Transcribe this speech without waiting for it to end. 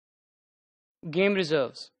Game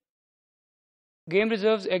reserves. Game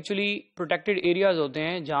reserves actually protected areas ہوتے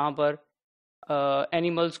ہیں جہاں پر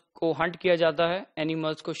اینیملس کو ہنٹ کیا جاتا ہے,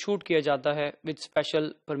 اینیملس کو شوٹ کیا جاتا ہے with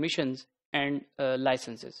special permissions and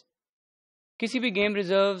licences. کسی بھی گیم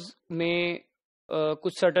ریزروز میں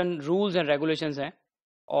کچھ سرٹن رولز اینڈ ریگولیشنز ہیں,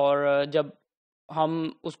 اور جب ہم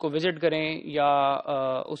اس کو وزٹ کریں یا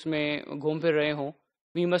اس میں گھوم پھر رہے ہوں,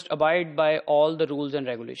 we must abide by all the rules and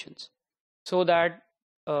regulations so that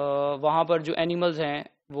وہاں پر جو اینیملز ہیں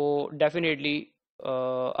وہ ڈیفینیٹلی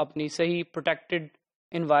اپنی صحیح پروٹیکٹڈ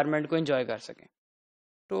انوائرمنٹ کو انجوائے کر سکیں.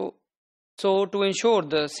 So to ensure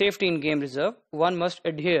the safety in game reserve, one must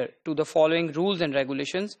adhere to the following rules and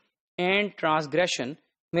regulations, and transgression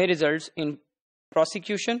may result in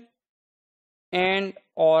prosecution and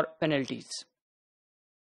or penalties.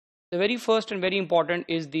 The very first and very important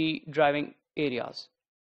is the driving areas.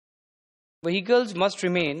 Vehicles must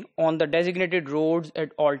remain on the designated roads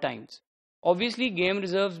at all times. Obviously game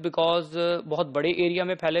reserves because بہت بڑے area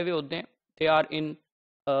میں پھیلے ہوئے ہوتے ہیں, they are in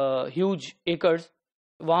huge acres.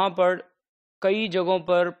 وہاں پر کئی جگہوں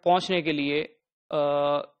پر پہنچنے کے لیے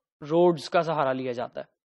روڈز کا سہارا لیا جاتا ہے.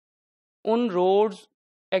 ان roads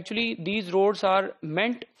actually these roads are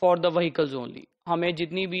meant for the vehicles only. ہمیں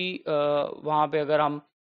جتنی بھی وہاں پہ اگر ہم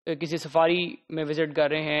کسی سفاری میں وزٹ کر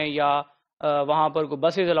رہے ہیں یا وہاں پر کوئی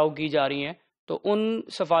بسز الاؤ کی جا رہی ہیں, تو ان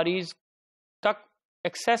سفاریز تک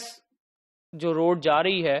ایکسیس جو روڈ جا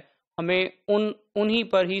رہی ہے ہمیں انہی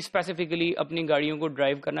پر ہی اسپیسیفکلی اپنی گاڑیوں کو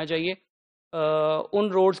ڈرائیو کرنا چاہیے. ان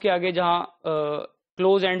روڈز کے آگے جہاں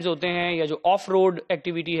کلوز اینڈز ہوتے ہیں یا جو آف روڈ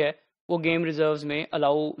ایکٹیویٹی ہے وہ گیم ریزروز میں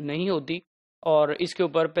الاؤ نہیں ہوتی, اور اس کے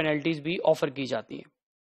اوپر پینلٹیز بھی آفر کی جاتی ہیں.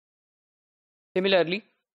 Similarly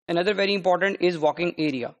another very important is walking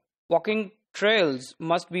area. Walking trails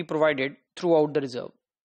must be provided throughout the reserve.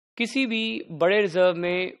 کسی بھی بڑے ریزرو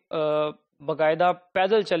میں باقاعدہ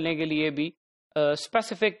پیدل چلنے کے لیے بھی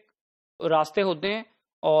اسپیسیفک راستے ہوتے ہیں,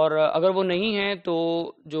 اور اگر وہ نہیں ہیں تو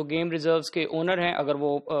جو گیم ریزروز کے اونر ہیں, اگر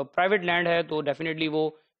وہ پرائیویٹ لینڈ ہے تو ڈیفینیٹلی وہ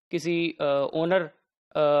کسی اونر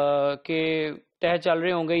کے تحت چل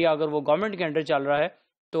رہے ہوں گے, یا اگر وہ گورنمنٹ کے انڈر چل رہا ہے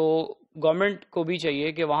تو گورنمنٹ کو بھی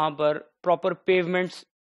چاہیے کہ وہاں پر پراپر پیومنٹس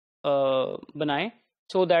بنائیں,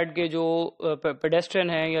 سو دیٹ کہ جو پیڈسٹرین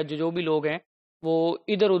ہیں یا جو بھی لوگ ہیں وہ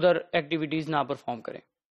ادھر ادھر ایکٹیویٹیز نہ پرفارم کریں.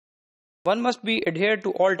 One must be adhered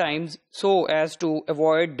to all times so as to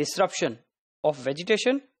avoid disruption of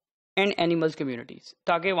vegetation and animals communities,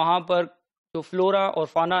 تاکہ وہاں پر جو فلورا اور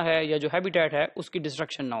فانا ہے یا جو ہیبیٹیٹ ہے اس کی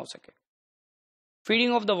ڈسٹرکشن نہ ہو سکے.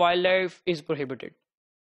 Feeding of the wild life is prohibited.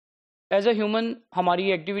 As a human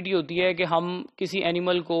ہماری ایکٹیویٹی ہوتی ہے کہ ہم کسی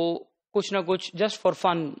اینیمل کو کچھ نہ کچھ just for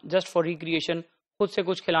fun, just for recreation خود سے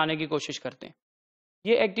کچھ کھلانے کی کوشش کرتے ہیں.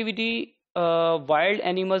 یہ ایکٹیویٹی وائلڈ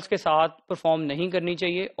اینیملس کے ساتھ پرفارم نہیں کرنی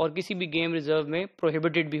چاہیے, اور کسی بھی گیم ریزرو میں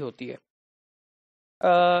پروہیبٹڈ بھی ہوتی ہے.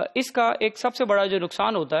 اس کا ایک سب سے بڑا جو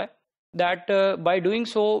نقصان ہوتا ہے that by doing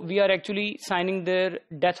so we are actually signing their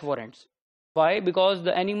death warrants. Y? Because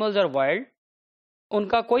the animals are wild. ان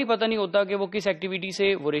کا کوئی پتہ نہیں ہوتا کہ وہ کس ایکٹیویٹی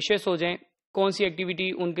سے وریشیس ہو جائیں, کون سی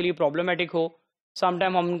ایکٹیویٹی ان کے لیے پرابلمٹک ہو. سم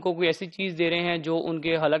ٹائم ہم ان کو کوئی ایسی چیز دے رہے ہیں جو ان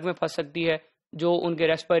کے حلق میں پھنس سکتی ہے, جو ان کے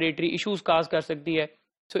ریسپیریٹری ایشوز کاز کر سکتی ہے.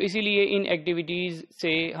 سو اسی لیے ان ایکٹیویٹیز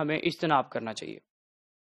سے ہمیں اجتناب کرنا چاہیے.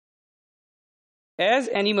 As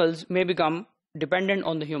animals may become dependent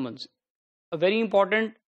on the humans, a very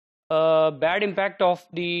important bad impact of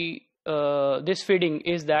this feeding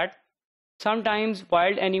is that sometimes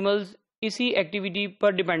wild animals اسی ایکٹیویٹی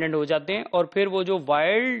پر ڈیپینڈنٹ ہو جاتے ہیں, اور پھر وہ جو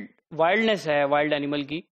وائلڈنس ہے وائلڈ اینیمل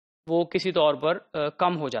کی وہ کسی طور پر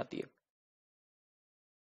کم ہو جاتی ہے.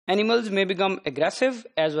 Animals may become aggressive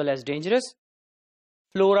as well as dangerous.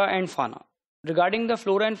 Flora and fauna. Regarding the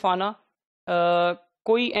flora and fauna,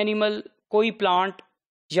 کوئی اینیمل, کوئی پلانٹ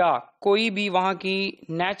یا کوئی بھی وہاں کی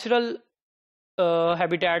نیچرل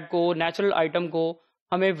ہیبیٹیٹ کو, نیچرل آئٹم کو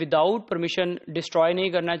ہمیں وداؤٹ پرمیشن ڈسٹروائے نہیں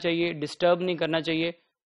کرنا چاہیے, ڈسٹرب نہیں کرنا چاہیے,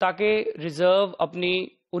 تاکہ ریزرو اپنی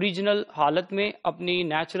اوریجنل حالت میں, اپنی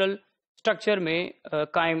نیچرل اسٹرکچر میں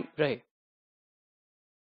قائم رہے.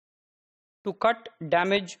 To cut,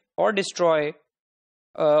 damage or destroy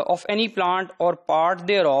of any plant or part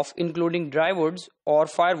thereof, including dry woods or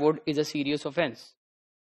firewood, is a serious offense.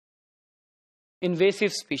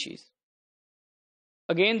 Invasive species.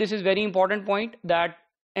 Again, this is very important point that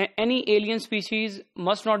any alien species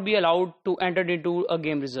must not be allowed to enter into a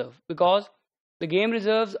game reserve, because the game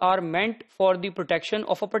reserves are meant for the protection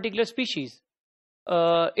of a particular species.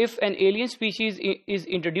 If an alien species is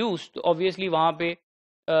introduced, obviously وہاں پہ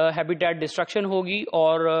habitat destruction ہوگی,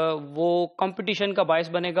 اور وہ competition کا باعث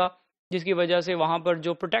بنے گا, جس کی وجہ سے وہاں پر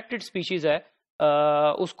جو پروٹیکٹڈ اسپیشیز ہے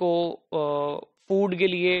اس کو فوڈ کے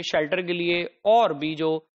لیے, شیلٹر کے لیے, اور بھی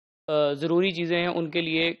جو ضروری چیزیں ہیں ان کے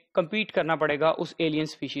لیے کمپیٹ کرنا پڑے گا اس ایلین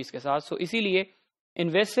اسپیشیز کے ساتھ. سو اسی لیے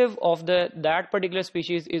invasive of that particular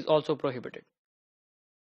species is also prohibited.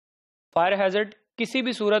 Fire hazard کسی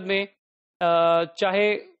بھی صورت میں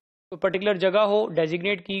چاہے پرٹیکولر جگہ ہو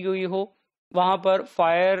ڈیزگنیٹ کی گئی ہو وہاں پر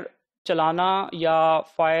فائر چلانا یا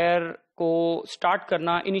فائر کو سٹارٹ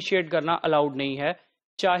کرنا انیشیٹ کرنا الاؤڈ نہیں ہے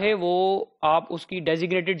چاہے وہ آپ اس کی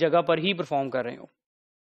ڈیزگنیٹڈ جگہ پر ہی پرفارم کر رہے ہو.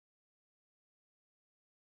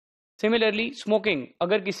 سملرلی اسموکنگ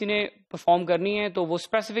اگر کسی نے پرفارم کرنی ہے تو وہ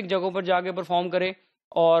اسپیسیفک جگہوں پر جا کے پرفارم کرے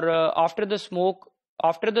اور آفٹر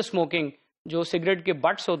دا اسموکنگ جو سگریٹ کے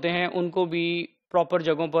بٹس ہوتے ہیں ان کو بھی پراپر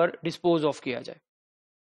جگہوں پر ڈسپوز آف کیا جائے.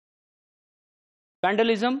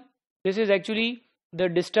 Vandalism this is actually the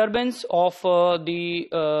disturbance of the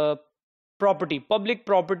property public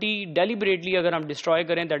property deliberately اگر ہم ڈسٹروائے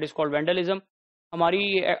کریں دیٹ از کالڈ وینڈلزم. ہماری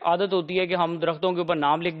عادت ہوتی ہے کہ ہم درختوں کے اوپر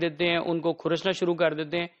نام لکھ دیتے ہیں ان کو کھرچنا شروع کر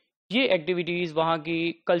دیتے ہیں. یہ ایکٹیویٹیز وہاں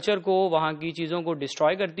کی کلچر کو وہاں کی چیزوں کو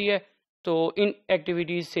ڈسٹروائے کرتی ہے تو ان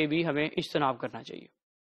ایکٹیویٹیز سے بھی ہمیں اجتناب کرنا چاہیے.